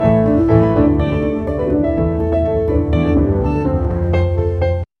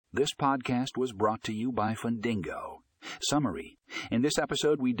podcast was brought to you by Fundingo. Summary. In this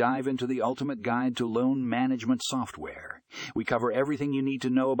episode, we dive into the ultimate guide to loan management software. We cover everything you need to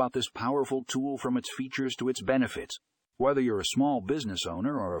know about this powerful tool, from its features to its benefits. Whether you're a small business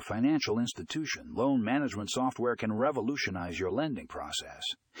owner or a financial institution, loan management software can revolutionize your lending process.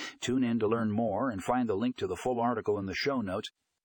 Tune in to learn more and find the link to the full article in the show notes.